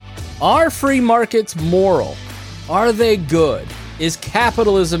Are free markets moral? Are they good? Is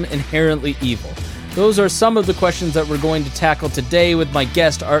capitalism inherently evil? Those are some of the questions that we're going to tackle today with my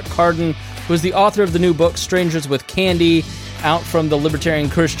guest, Art Carden, who is the author of the new book, Strangers with Candy, out from the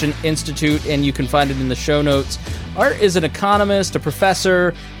Libertarian Christian Institute, and you can find it in the show notes. Art is an economist, a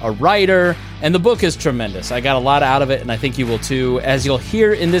professor, a writer, and the book is tremendous. I got a lot out of it, and I think you will too, as you'll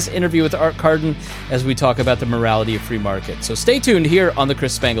hear in this interview with Art Carden as we talk about the morality of free market. So stay tuned here on The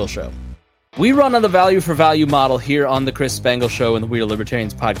Chris Spangle Show. We run on the value for value model here on The Chris Spangle Show and the We Are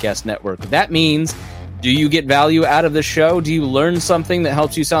Libertarians Podcast Network. That means, do you get value out of the show? Do you learn something that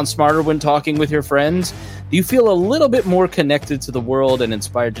helps you sound smarter when talking with your friends? Do you feel a little bit more connected to the world and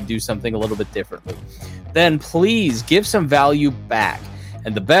inspired to do something a little bit differently? Then please give some value back.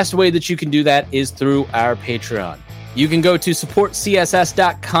 And the best way that you can do that is through our Patreon. You can go to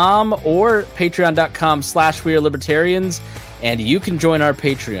supportcss.com or patreon.com/wearelibertarians, and you can join our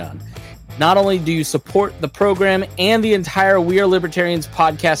Patreon. Not only do you support the program and the entire We Are Libertarians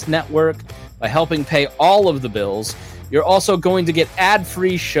podcast network by helping pay all of the bills, you're also going to get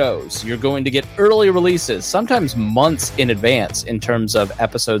ad-free shows. You're going to get early releases, sometimes months in advance in terms of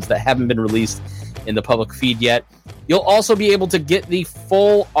episodes that haven't been released in the public feed yet. You'll also be able to get the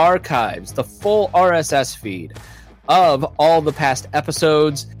full archives, the full RSS feed of all the past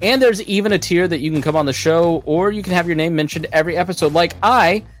episodes. And there's even a tier that you can come on the show, or you can have your name mentioned every episode, like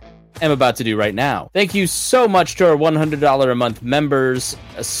I am about to do right now. Thank you so much to our $100 a month members,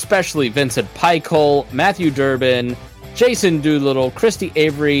 especially Vincent Pikol, Matthew Durbin, Jason Doolittle, Christy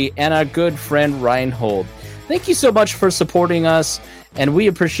Avery, and our good friend Reinhold. Thank you so much for supporting us, and we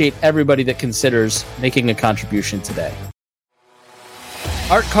appreciate everybody that considers making a contribution today.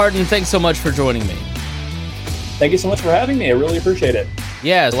 Art Carden, thanks so much for joining me. Thank you so much for having me. I really appreciate it.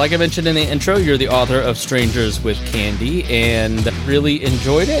 Yeah, like I mentioned in the intro, you're the author of Strangers with Candy, and really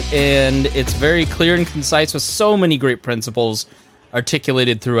enjoyed it. And it's very clear and concise with so many great principles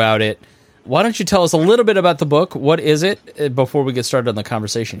articulated throughout it. Why don't you tell us a little bit about the book? What is it before we get started on the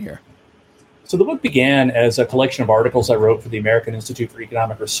conversation here? So the book began as a collection of articles I wrote for the American Institute for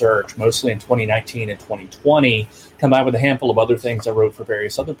Economic Research, mostly in 2019 and 2020, combined with a handful of other things I wrote for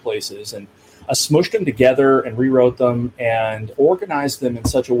various other places. And I smushed them together and rewrote them and organized them in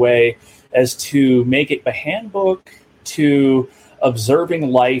such a way as to make it a handbook to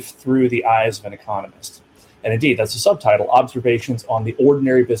observing life through the eyes of an economist. And indeed, that's the subtitle, Observations on the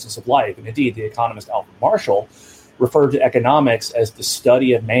Ordinary Business of Life. And indeed, the economist Alfred Marshall referred to economics as the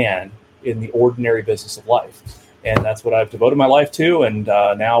study of man in the ordinary business of life. And that's what I've devoted my life to and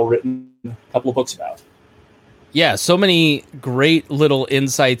now written a couple of books about. Yeah, so many great little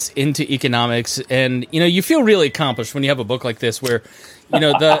insights into economics, and you feel really accomplished when you have a book like this, where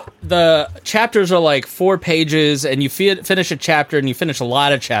the chapters are like 4 pages, and you finish a chapter, and you finish a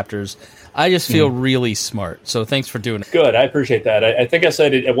lot of chapters. I just feel really smart. So thanks for doing it. Good, I appreciate that. I think I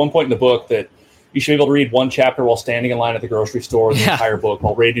said it at one point in the book that you should be able to read one chapter while standing in line at the grocery store, the entire book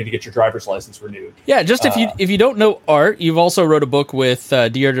while waiting to get your driver's license renewed. Yeah, just if you don't know Art, you've also wrote a book with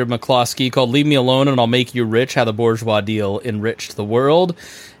Deirdre McCloskey called Leave Me Alone and I'll Make You Rich, How the Bourgeois Deal Enriched the World.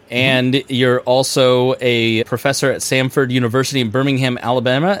 And you're also a professor at Samford University in Birmingham,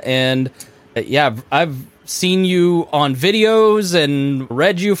 Alabama. And I've seen you on videos and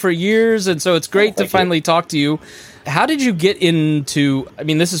read you for years, and so it's great to finally talk to you. How did you get into,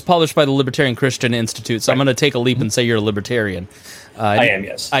 this is published by the Libertarian Christian Institute, so I'm going to take a leap and say you're a libertarian. I am,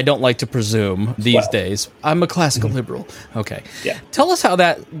 yes. I don't like to presume these days. I'm a classical liberal. Okay. Yeah. Tell us how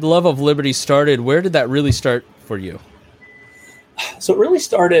that love of liberty started. Where did that really start for you? So it really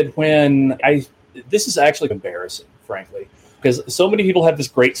started when this is actually embarrassing, frankly, because so many people have this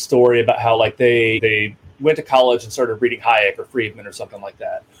great story about how they went to college and started reading Hayek or Friedman or something like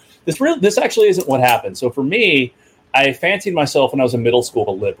that. This actually isn't what happened. So for me, I fancied myself when I was in middle school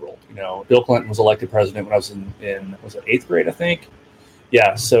a liberal. Bill Clinton was elected president when I was in was it 8th grade, I think?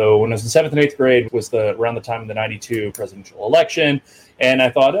 Yeah, so when I was in 7th and 8th grade was around the time of the 92 presidential election. And I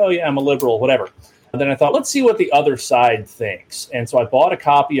thought, oh yeah, I'm a liberal, whatever. And then I thought, let's see what the other side thinks. And so I bought a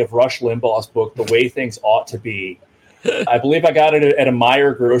copy of Rush Limbaugh's book, The Way Things Ought to Be. I believe I got it at a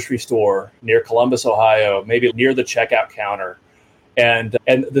Meijer grocery store near Columbus, Ohio, maybe near the checkout counter. And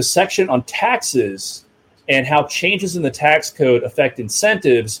the section on taxes and how changes in the tax code affect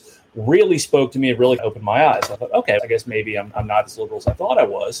incentives really spoke to me and really opened my eyes. I thought, okay, I guess maybe I'm not as liberal as I thought I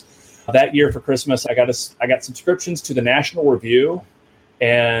was. That year for Christmas, I got subscriptions to the National Review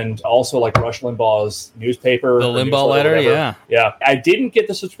and also like Rush Limbaugh's newspaper. The Limbaugh letter, yeah. Yeah. I didn't get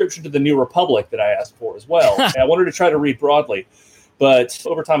the subscription to the New Republic that I asked for as well. I wanted to try to read broadly. But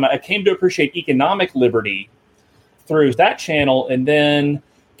over time, I came to appreciate economic liberty through that channel and then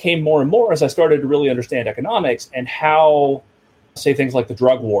came more and more as I started to really understand economics and how, say, things like the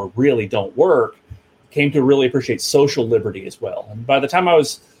drug war really don't work, came to really appreciate social liberty as well. And by the time I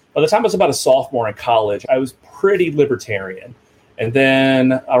was about a sophomore in college, I was pretty libertarian. And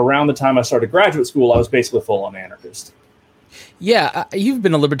then around the time I started graduate school, I was basically a full-on anarchist. Yeah, you've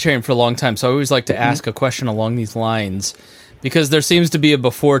been a libertarian for a long time, so I always like to ask a question along these lines, because there seems to be a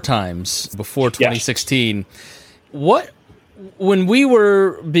before 2016. When we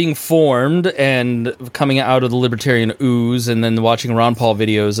were being formed and coming out of the libertarian ooze and then watching Ron Paul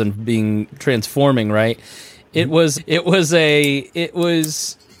videos and transforming, right? It was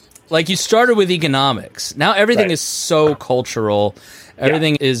like you started with economics. Now everything is so cultural.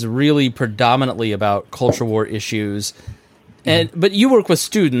 Everything is really predominantly about culture war issues. But you work with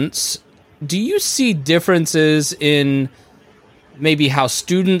students. Do you see differences in maybe how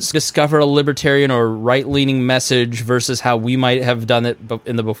students discover a libertarian or right-leaning message versus how we might have done it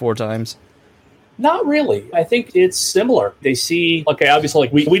in the before times? Not really. I think it's similar. They see, obviously,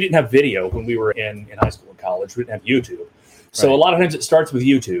 we didn't have video when we were in high school and college. We didn't have YouTube. So a lot of times it starts with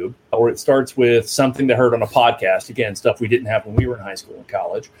YouTube, or it starts with something they heard on a podcast. Again, stuff we didn't have when we were in high school and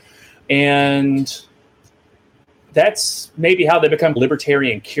college. And that's maybe how they become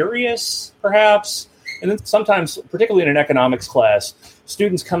libertarian curious, perhaps. And then sometimes, particularly in an economics class,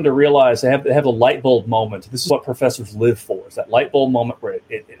 students come to realize they have a light bulb moment. This is what professors live for, is that light bulb moment where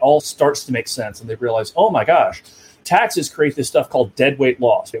it all starts to make sense. And they realize, oh my gosh, taxes create this stuff called deadweight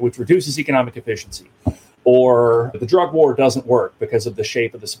loss, which reduces economic efficiency. Or the drug war doesn't work because of the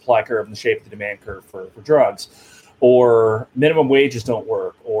shape of the supply curve and the shape of the demand curve for drugs. Or minimum wages don't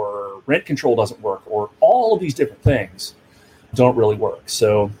work, or rent control doesn't work, or all of these different things don't really work.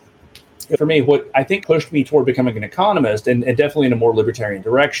 So for me, what I think pushed me toward becoming an economist, and definitely in a more libertarian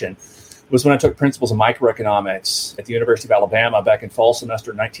direction, was when I took principles of microeconomics at the University of Alabama back in fall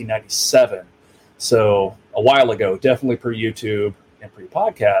semester 1997. So a while ago, definitely pre-YouTube and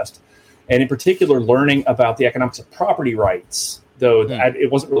pre-podcast. And in particular, learning about the economics of property rights, though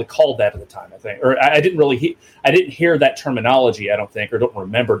it wasn't really called that at the time, I think. Or I didn't hear that terminology, I don't think, or don't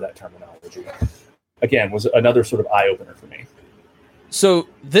remember that terminology. Again, was another sort of eye-opener for me. So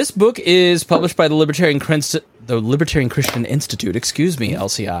this book is published by the Libertarian Christian Institute,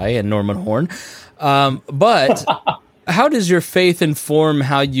 LCI, and Norman Horn. But how does your faith inform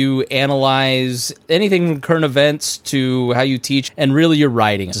how you analyze anything from current events to how you teach, and really your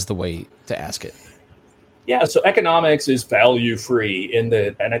writing is the way to ask it? Yeah, so economics is value-free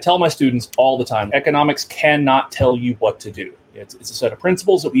and I tell my students all the time, economics cannot tell you what to do. It's a set of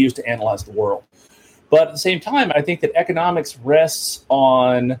principles that we use to analyze the world. But at the same time, I think that economics rests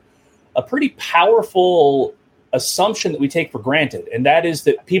on a pretty powerful assumption that we take for granted, and that is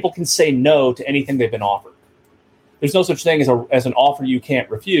that people can say no to anything they've been offered. There's no such thing as an offer you can't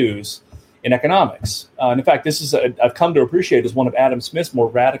refuse in economics. And in fact, I've come to appreciate as one of Adam Smith's more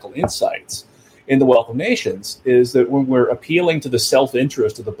radical insights in The Wealth of Nations, is that when we're appealing to the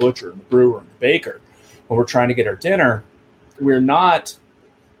self-interest of the butcher, and the brewer, and the baker, when we're trying to get our dinner, we're not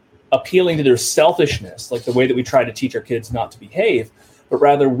appealing to their selfishness, like the way that we try to teach our kids not to behave, but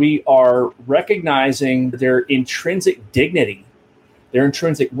rather we are recognizing their intrinsic dignity, their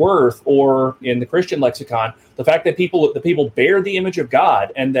intrinsic worth, or in the Christian lexicon, the fact that the people bear the image of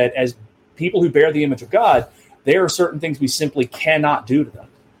God, and that as people who bear the image of God, there are certain things we simply cannot do to them.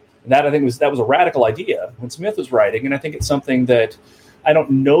 And that, I think, was a radical idea when Smith was writing, and I think it's something that I don't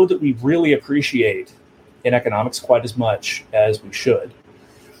know that we really appreciate in economics quite as much as we should.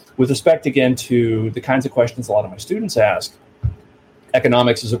 With respect, again, to the kinds of questions a lot of my students ask,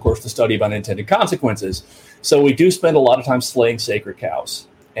 economics is, of course, the study of unintended consequences. So we do spend a lot of time slaying sacred cows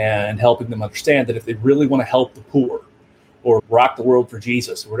and helping them understand that if they really want to help the poor or rock the world for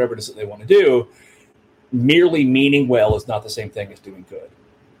Jesus or whatever it is that they want to do, merely meaning well is not the same thing as doing good.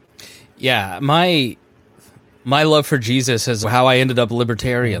 Yeah, my love for Jesus is how I ended up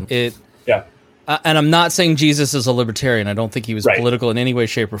libertarian. And I'm not saying Jesus is a libertarian. I don't think he was political in any way,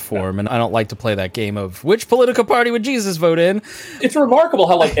 shape, or form. And I don't like to play that game of which political party would Jesus vote in. It's remarkable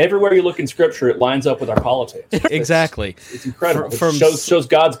how, everywhere you look in Scripture, it lines up with our politics. Exactly. It's incredible. It shows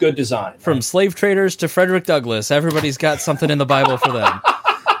God's good design. From slave traders to Frederick Douglass, everybody's got something in the Bible for them.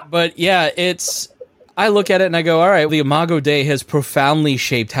 But yeah, I look at it and I go, all right, the Imago Dei has profoundly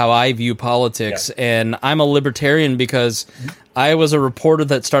shaped how I view politics. Yeah. And I'm a libertarian because I was a reporter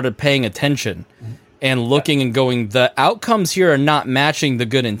that started paying attention and looking and going, the outcomes here are not matching the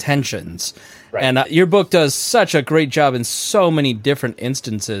good intentions. Right. And your book does such a great job in so many different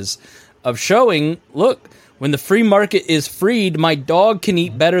instances of showing, look, when the free market is freed, my dog can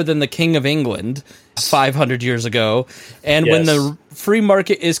eat better than the King of England. 500 years ago. And when Yes. the free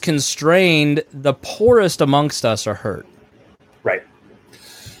market is constrained, the poorest amongst us are hurt. Right.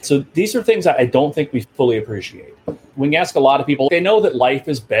 So these are things that I don't think we fully appreciate. When you ask a lot of people, they know that life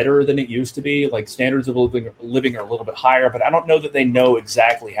is better than it used to be. Like standards of living are a little bit higher, but I don't know that they know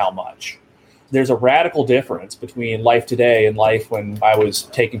exactly how much. There's a radical difference between life today and life when I was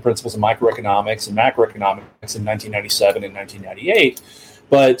taking principles of microeconomics and macroeconomics in 1997 and 1998.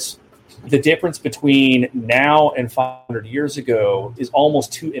 But the difference between now and 500 years ago is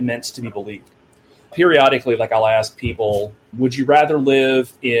almost too immense to be believed. Periodically, like I'll ask people, would you rather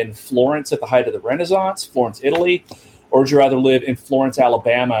live in Florence at the height of the Renaissance, Florence, Italy, or would you rather live in Florence,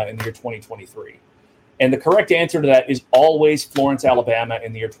 Alabama in the year 2023? And the correct answer to that is always Florence, Alabama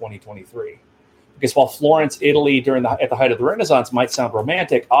in the year 2023. Because while Florence, Italy, at the height of the Renaissance might sound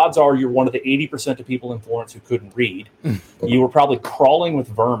romantic, odds are you're one of the 80% of people in Florence who couldn't read. You were probably crawling with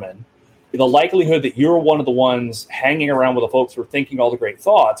vermin. The likelihood that you're one of the ones hanging around with the folks who are thinking all the great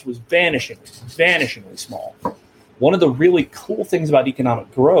thoughts was vanishingly small. One of the really cool things about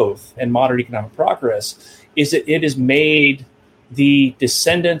economic growth and modern economic progress is that it has made the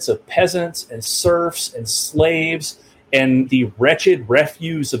descendants of peasants and serfs and slaves and the wretched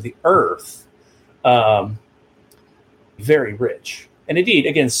refuse of the earth very rich. And indeed,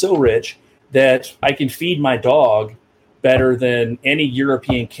 again, so rich that I can feed my dog better than any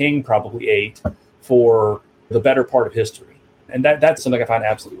European king probably ate for the better part of history. And that's something I find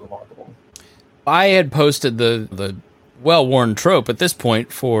absolutely remarkable. I had posted the well-worn trope at this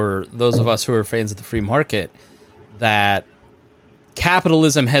point for those of us who are fans of the free market that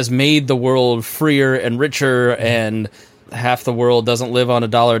capitalism has made the world freer and richer and half the world doesn't live on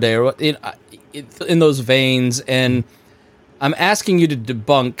 $1 a day or in those veins. And I'm asking you to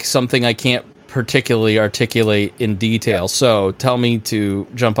debunk something I can't particularly articulate in detail. So tell me to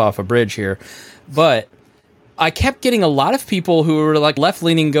jump off a bridge here. But I kept getting a lot of people who were like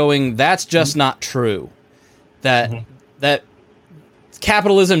left-leaning going, that's just not true. That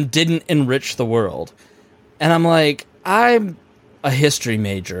capitalism didn't enrich the world. And I'm like, I'm a history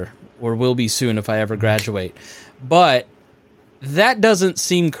major, or will be soon if I ever graduate. But that doesn't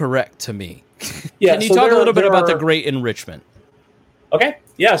seem correct to me. Yeah, Can you talk a little bit about the Great Enrichment? Okay.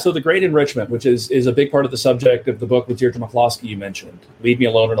 Yeah, so the Great Enrichment, which is a big part of the subject of the book with Deirdre McCloskey you mentioned, Leave Me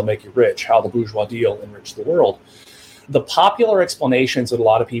Alone and I'll Make You Rich, How the Bourgeois Deal Enriched the World. The popular explanations that a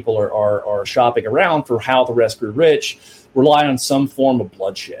lot of people are shopping around for how the rest grew rich rely on some form of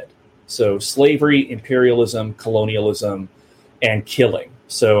bloodshed. So slavery, imperialism, colonialism, and killing.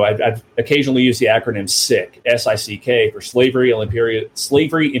 So I've occasionally used the acronym SICK, S-I-C-K, for slavery,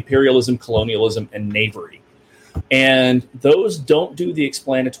 imperialism, colonialism, and knavery. And those don't do the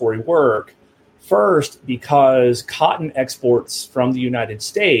explanatory work, first, because cotton exports from the United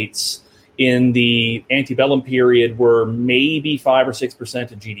States in the antebellum period were maybe 5 or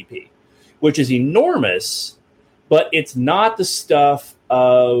 6% of GDP, which is enormous, but it's not the stuff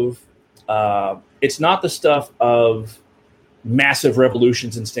of massive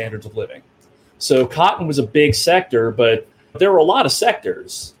revolutions in standards of living. So cotton was a big sector, but there were a lot of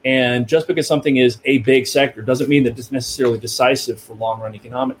sectors. And just because something is a big sector doesn't mean that it's necessarily decisive for long-run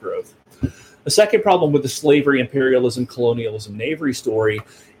economic growth. The second problem with the slavery, imperialism, colonialism, knavery story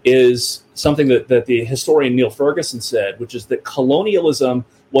is something that the historian Neil Ferguson said, which is that colonialism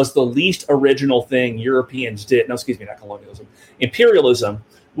was the least original thing Europeans did. No, excuse me, not colonialism. Imperialism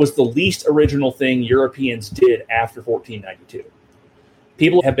was the least original thing Europeans did after 1492.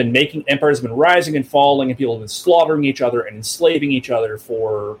 People have been making empires, have been rising and falling, and people have been slaughtering each other and enslaving each other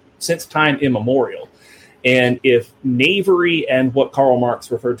since time immemorial. And if knavery and what Karl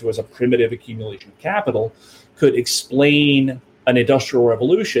Marx referred to as a primitive accumulation of capital could explain an industrial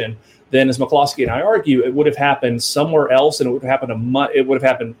revolution, then, as McCloskey and I argue, it would have happened somewhere else, and it would have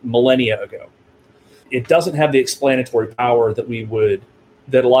happened millennia ago. It doesn't have the explanatory power that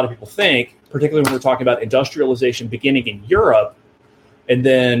a lot of people think, particularly when we're talking about industrialization beginning in Europe and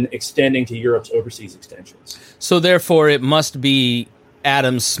then extending to Europe's overseas extensions. So therefore, it must be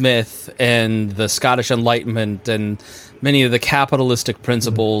Adam Smith and the Scottish Enlightenment and many of the capitalistic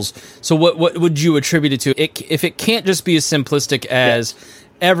principles. So what would you attribute it to? If it can't just be as simplistic as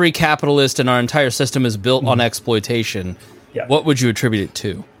every capitalist in our entire system is built on exploitation, what would you attribute it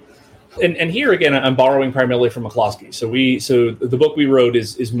to? And here again, I'm borrowing primarily from McCloskey. So the book we wrote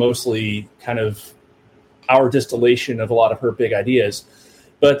is mostly kind of our distillation of a lot of her big ideas.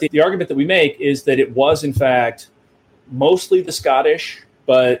 But the argument that we make is that it was, in fact, mostly the Scottish,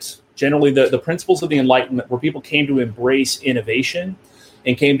 but generally the principles of the Enlightenment, where people came to embrace innovation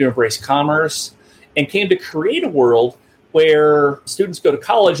and came to embrace commerce and came to create a world where students go to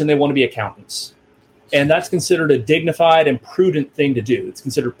college and they want to be accountants. And that's considered a dignified and prudent thing to do. It's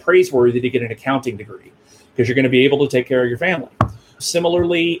considered praiseworthy to get an accounting degree because you're going to be able to take care of your family.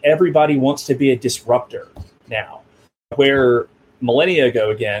 Similarly, everybody wants to be a disruptor now. Where millennia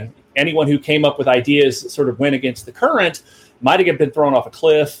ago, again, anyone who came up with ideas that sort of went against the current might have been thrown off a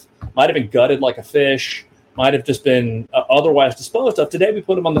cliff, might have been gutted like a fish, might have just been otherwise disposed of. Today, we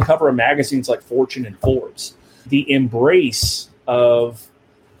put them on the cover of magazines like Fortune and Forbes. The embrace of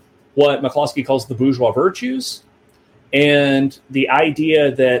what McCloskey calls the bourgeois virtues, and the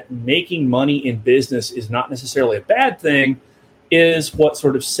idea that making money in business is not necessarily a bad thing is what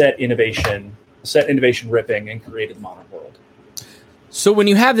sort of set innovation ripping and created the modern world. So when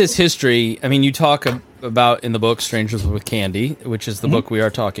you have this history, I mean, you talk about in the book Strangers with Candy, which is the book we are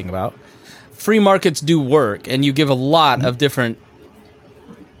talking about. Free markets do work, and you give a lot of different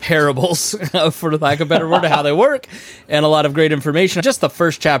parables, for lack of a better word, of how they work, and a lot of great information. Just the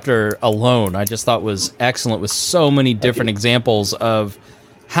first chapter alone, I just thought was excellent, with so many different examples of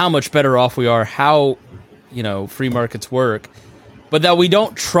how much better off we are, how, free markets work, but that we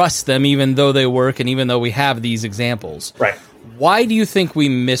don't trust them even though they work and even though we have these examples. Right. Why do you think we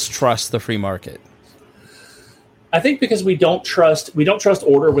mistrust the free market? I think because we don't trust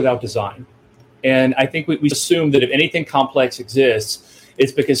order without design. And I think we assume that if anything complex exists,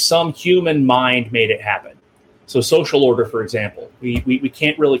 it's because some human mind made it happen. So social order, for example, we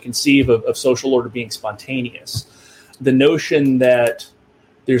can't really conceive of social order being spontaneous. The notion that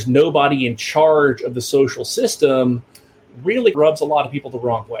there's nobody in charge of the social system really rubs a lot of people the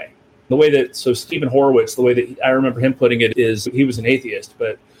wrong way. So Stephen Horowitz, the way that I remember him putting it is, he was an atheist,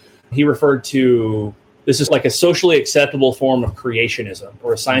 but he referred to this is like a socially acceptable form of creationism,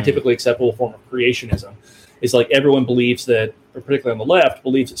 or a scientifically acceptable form of creationism. It's like everyone believes that, or particularly on the left,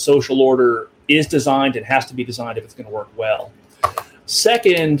 believes that social order is designed and has to be designed if it's going to work well.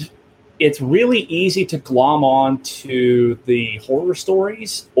 Second, it's really easy to glom on to the horror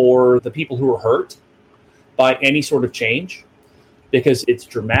stories or the people who are hurt by any sort of change, because it's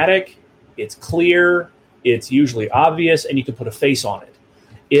dramatic, it's clear, it's usually obvious, and you can put a face on it.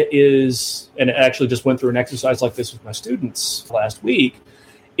 It is, and I actually just went through an exercise like this with my students last week.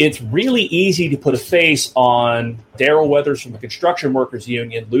 It's really easy to put a face on Daryl Weathers from the Construction Workers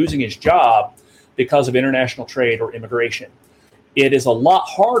Union losing his job because of international trade or immigration. It is a lot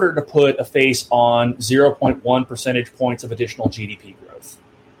harder to put a face on 0.1 percentage points of additional GDP growth.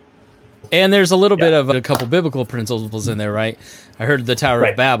 And there's a little bit of a couple biblical principles in there, right? I heard the Tower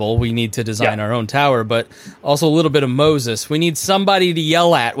of Babel. We need to design our own tower, but also a little bit of Moses. We need somebody to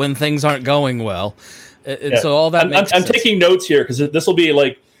yell at when things aren't going well. So all that makes sense. I'm taking notes here because this will be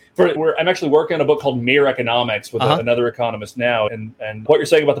like, I'm actually working on a book called Mere Economics with another economist now, and what you're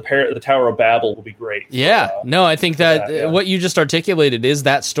saying about the Tower of Babel will be great. Yeah, no, I think that what you just articulated is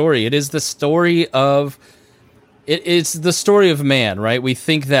that story. It is the story of it's the story of man, right? We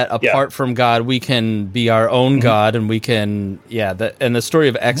think that apart from God, we can be our own God, and we can, and the story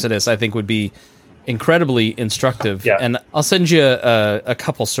of Exodus, I think, would be incredibly instructive. Yeah. And I'll send you a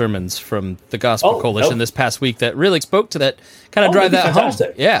couple sermons from the Gospel Coalition this past week that really spoke to that, kind of drive that fantastic.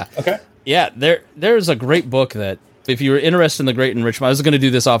 Home. Yeah. Okay. Yeah, there's a great book that, if you were interested in the Great Enrichment, I was going to do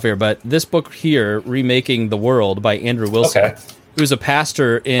this off air, but this book here, Remaking the World by Andrew Wilson, who's a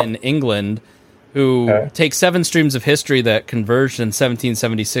pastor in England who takes 7 streams of history that converged in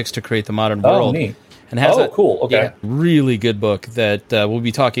 1776 to create the modern world. Neat. And has cool. Okay. Yeah, really good book that we'll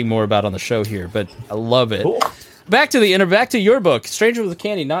be talking more about on the show here, but I love it. Cool. Back to your book, Stranger with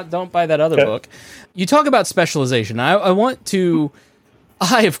Candy. Don't buy that other book. You talk about specialization. I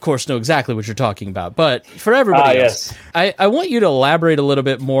of course know exactly what you're talking about, but for everybody else, I want you to elaborate a little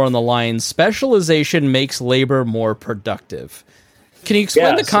bit more on the line. Specialization makes labor more productive. Can you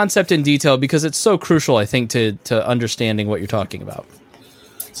explain the concept in detail, because it's so crucial, I think, to understanding what you're talking about?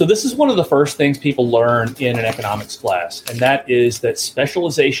 So this is one of the first things people learn in an economics class, and that is that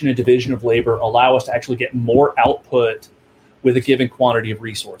specialization and division of labor allow us to actually get more output with a given quantity of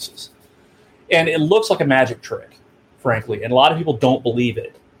resources. And it looks like a magic trick, frankly, and a lot of people don't believe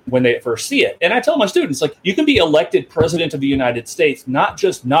it when they first see it. And I tell my students, like, you can be elected president of the United States, not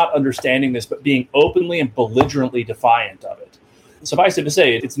just not understanding this, but being openly and belligerently defiant of it. Suffice it to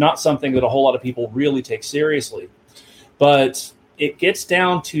say, it's not something that a whole lot of people really take seriously. But it gets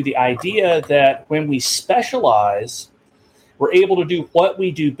down to the idea that when we specialize, we're able to do what we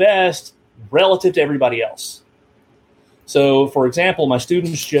do best relative to everybody else. So, for example, my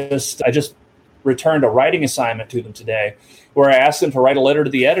students I just returned a writing assignment to them today where I asked them to write a letter to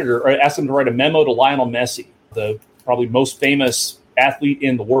the editor, or I asked them to write a memo to Lionel Messi, the probably most famous athlete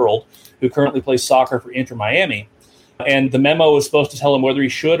in the world who currently plays soccer for Inter Miami. And the memo was supposed to tell him whether he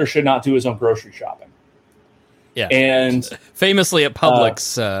should or should not do his own grocery shopping. Yeah. And famously at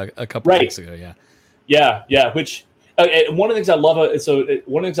Publix a couple weeks ago. Yeah. Which one of the things I love. One of the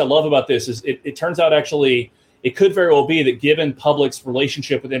things I love about this is it turns out actually it could very well be that given Publix's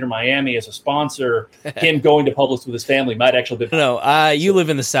relationship with Inter Miami as a sponsor, him going to Publix with his family might actually be. No, you live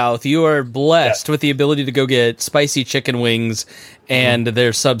in the South. You are blessed with the ability to go get spicy chicken wings and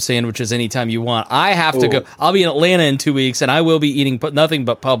their sub sandwiches anytime you want. I have to go. I'll be in Atlanta in 2 weeks, and I will be eating nothing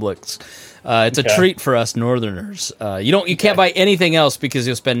but Publix. It's a treat for us Northerners. You can't buy anything else because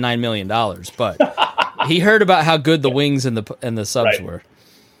you'll spend $9 million. But he heard about how good the wings and the subs were.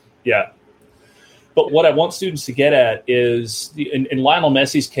 Yeah. But what I want students to get at is, in Lionel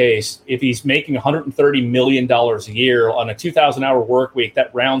Messi's case, if he's making $130 million a year on a 2,000-hour work week,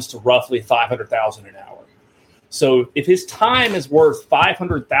 that rounds to roughly $500,000 an hour. So if his time is worth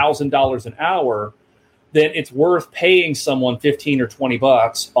 $500,000 an hour, then it's worth paying someone $15 or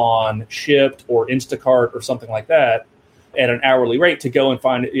 $20 on Shipt or Instacart or something like that at an hourly rate to go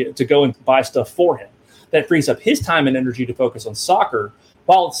and buy stuff for him. That frees up his time and energy to focus on soccer,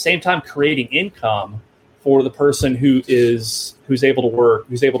 while at the same time creating income for the person who's able to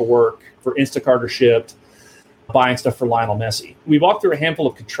work for Instacart or Shipt, buying stuff for Lionel Messi. We walked through a handful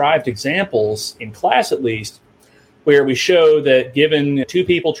of contrived examples in class, at least, where we show that given two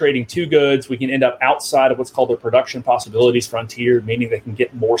people trading two goods, we can end up outside of what's called the production possibilities frontier, meaning they can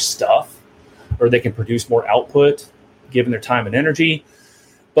get more stuff or they can produce more output given their time and energy.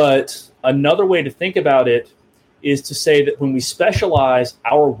 But another way to think about it is to say that when we specialize,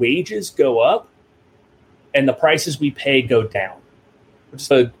 our wages go up and the prices we pay go down, which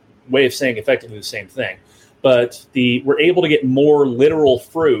is a way of saying effectively the same thing. But we're able to get more literal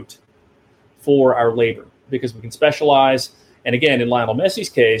fruit for our labor because we can specialize. And again, in Lionel Messi's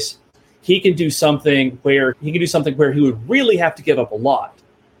case, he can do something where he would really have to give up a lot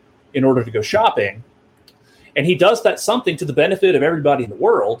in order to go shopping. And he does that something to the benefit of everybody in the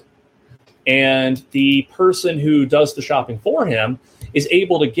world. And the person who does the shopping for him is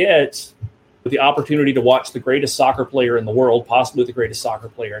able to get the opportunity to watch the greatest soccer player in the world, possibly the greatest soccer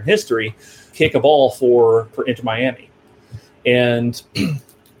player in history, kick a ball for Inter Miami. And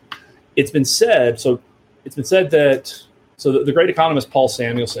it's been said that the great economist Paul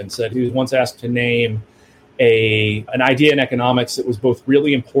Samuelson said he was once asked to name an idea in economics that was both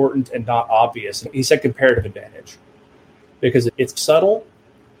really important and not obvious. He said comparative advantage because it's subtle.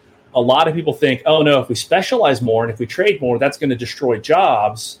 A lot of people think, oh, no, if we specialize more and if we trade more, that's going to destroy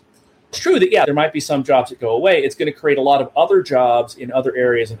jobs. It's true that, there might be some jobs that go away. It's going to create a lot of other jobs in other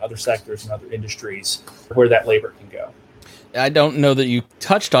areas and other sectors and other industries where that labor can go. I don't know that you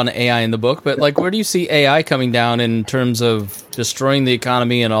touched on AI in the book, but where do you see AI coming down in terms of destroying the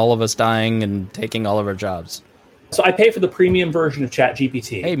economy and all of us dying and taking all of our jobs? So I pay for the premium version of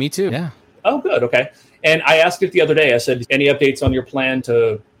ChatGPT. Hey, me too. Yeah. Oh, good. Okay. And I asked it the other day. I said, any updates on your plan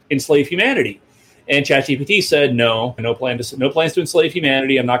to enslave humanity? And ChatGPT said, no plans to enslave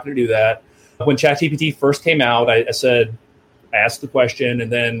humanity. I'm not going to do that. When ChatGPT first came out, I asked the question,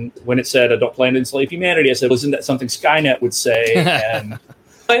 and then when it said, I don't plan to enslave humanity, I said, well, isn't that something Skynet would say? And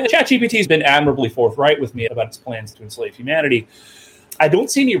ChatGPT has been admirably forthright with me about its plans to enslave humanity. I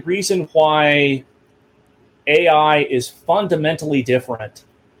don't see any reason why AI is fundamentally different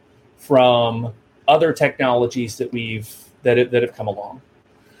from other technologies that have come along.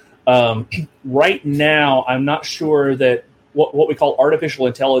 Right now, I'm not sure that what we call artificial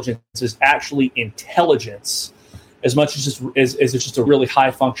intelligence is actually intelligence as much as it's just a really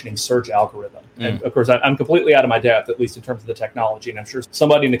high functioning search algorithm. And of course, I'm completely out of my depth, at least in terms of the technology. And I'm sure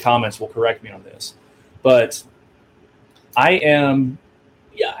somebody in the comments will correct me on this, but I am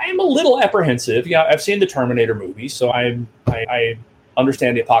a little apprehensive. Yeah. I've seen the Terminator movie, so I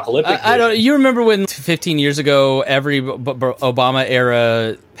understand the apocalyptic. You remember when 15 years ago, every Obama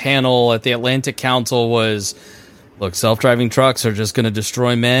era panel at the Atlantic Council was, look, self-driving trucks are just going to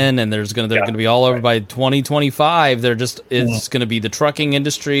destroy men, and they're going to be all over by 2025. It's going to be the trucking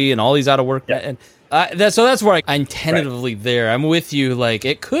industry and all these out of work. Yeah. And so that's where I'm tentatively there. I'm with you.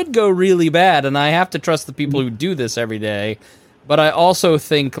 It could go really bad, and I have to trust the people who do this every day. But I also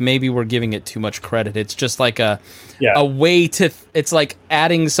think maybe we're giving it too much credit. It's just like a way to. It's like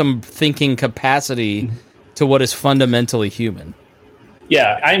adding some thinking capacity to what is fundamentally human.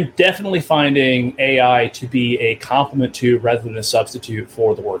 Yeah, I'm definitely finding AI to be a complement to rather than a substitute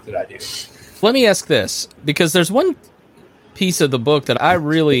for the work that I do. Let me ask this, because there's one piece of the book that I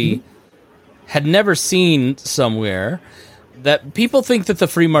really had never seen somewhere, that people think that the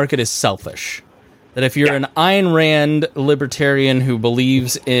free market is selfish. That if you're an Ayn Rand libertarian who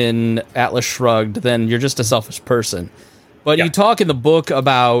believes in Atlas Shrugged, then you're just a selfish person. But you talk in the book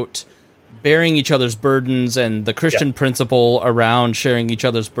about bearing each other's burdens and the Christian principle around sharing each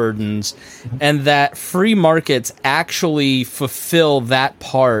other's burdens, and that free markets actually fulfill that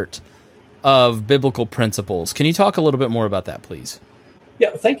part of biblical principles. Can you talk a little bit more about that, please?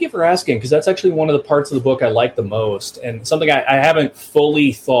 Yeah, thank you for asking, because that's actually one of the parts of the book I like the most, and something I haven't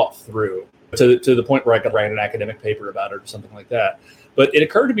fully thought through to the point where I could write an academic paper about it or something like that. But it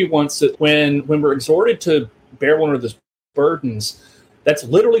occurred to me once that when we're exhorted to bear one of those burdens, that's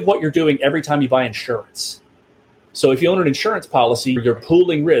literally what you're doing every time you buy insurance. So if you own an insurance policy, you're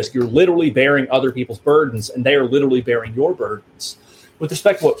pooling risk. You're literally bearing other people's burdens, and they are literally bearing your burdens. With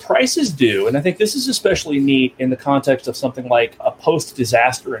respect to what prices do, and I think this is especially neat in the context of something like a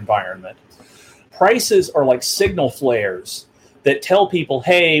post-disaster environment, prices are like signal flares that tell people,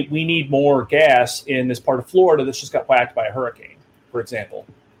 hey, we need more gas in this part of Florida that's just got whacked by a hurricane, for example.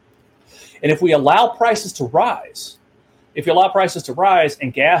 And if we allow prices to rise,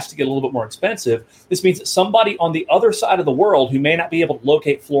 and gas to get a little bit more expensive, this means that somebody on the other side of the world who may not be able to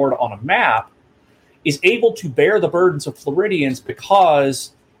locate Florida on a map is able to bear the burdens of Floridians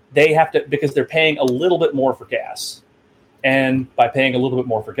because they're paying a little bit more for gas. And by paying a little bit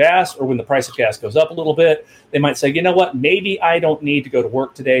more for gas, or when the price of gas goes up a little bit, they might say, you know what, maybe I don't need to go to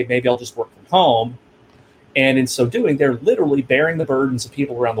work today. Maybe I'll just work from home. And in so doing, they're literally bearing the burdens of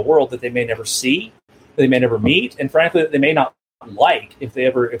people around the world that they may never see, they may never meet, and frankly, that they may not like if they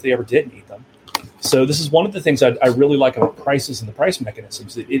ever did meet them. So this is one of the things I really like about prices and the price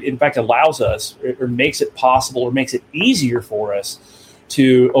mechanisms. It in fact allows us, or makes it possible, or makes it easier for us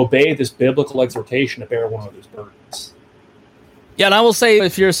to obey this biblical exhortation to bear one of those burdens. Yeah, and I will say,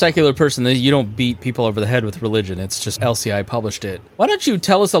 if you're a secular person, you don't beat people over the head with religion. It's just LCI published it. Why don't you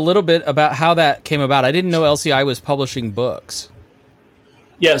tell us a little bit about how that came about? I didn't know LCI was publishing books.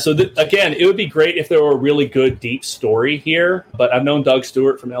 Yeah, so again, it would be great if there were a really good, deep story here. But I've known Doug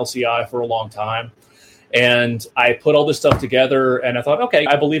Stewart from LCI for a long time. And I put all this stuff together, and I thought, okay,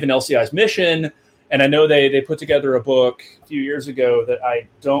 I believe in LCI's mission. And I know they put together a book a few years ago that I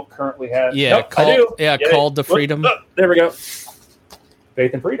don't currently have. Yeah, nope, I do. Yeah, Called to Freedom. There we go.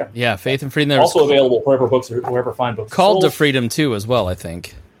 Faith and Freedom. Yeah, Faith and Freedom. Also available wherever fine books. Called to Freedom too, as well, I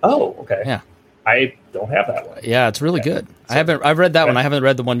think. Oh, okay. Yeah. I don't have that one. Yeah, it's really good. So, I've read that one. I haven't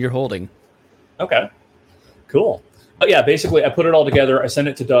read the one you're holding. Okay. Cool. But yeah, basically I put it all together. I sent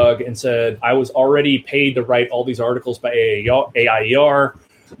it to Doug and said, I was already paid to write all these articles by AIER.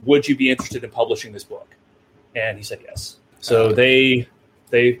 Would you be interested in publishing this book? And he said yes. So they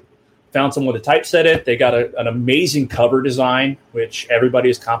found someone to typeset it. They got an amazing cover design, which everybody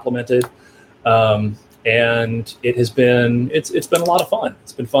has complimented. And it's been a lot of fun.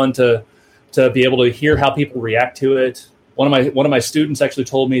 It's been fun to be able to hear how people react to it. One of my students actually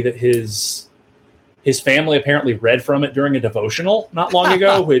told me that his family apparently read from it during a devotional not long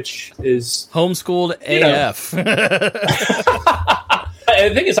ago, which is homeschooled AF.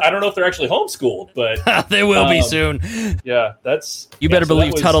 The thing is, I don't know if they're actually homeschooled, but they will be soon. Yeah, you better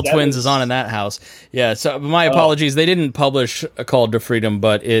believe Tuttle Twins is on in that house. Yeah, so my apologies. They didn't publish A Call to Freedom,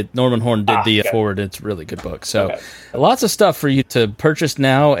 but Norman Horn did the forward. It's a really good book. So lots of stuff for you to purchase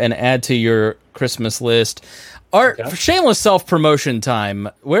now and add to your Christmas list. Art, shameless self-promotion time.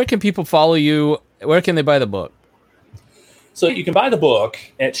 Where can people follow you? Where can they buy the book? So you can buy the book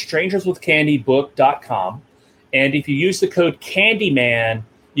at strangerswithcandybook.com. And if you use the code Candyman,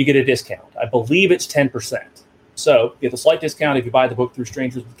 you get a discount. I believe it's 10%. So you get a slight discount if you buy the book through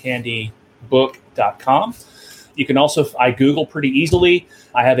strangerswithcandybook.com. You can also, I Google pretty easily.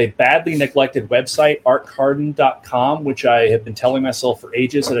 I have a badly neglected website, artcarden.com, which I have been telling myself for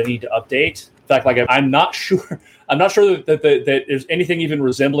ages that I need to update. In fact, I'm not sure that there's anything even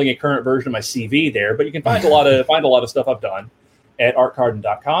resembling a current version of my CV there, but you can find a lot of stuff I've done at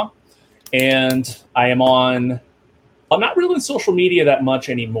artcarden.com. And I'm not really on social media that much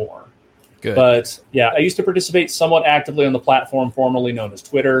anymore. Good. But yeah, I used to participate somewhat actively on the platform formerly known as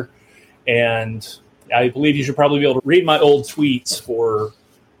Twitter. And I believe you should probably be able to read my old tweets for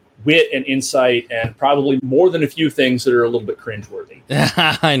wit and insight and probably more than a few things that are a little bit cringeworthy.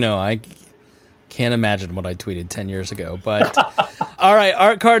 I know. I can't imagine what I tweeted 10 years ago. But all right,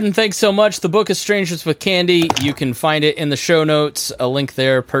 Art Carden, thanks so much. The book is Strangers with Candy. You can find it in the show notes. A link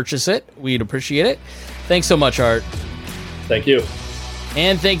there. Purchase it. We'd appreciate it. Thanks so much, Art. Thank you.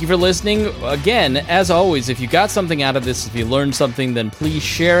 And thank you for listening. Again, as always, if you got something out of this, if you learned something, then please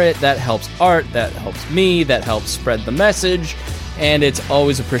share it. That helps Art. That helps me. That helps spread the message. And it's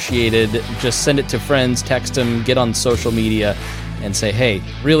always appreciated. Just send it to friends, text them, get on social media, and say, hey,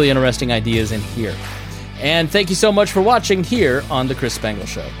 really interesting ideas in here. And thank you so much for watching here on The Chris Spangle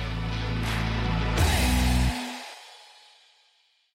Show.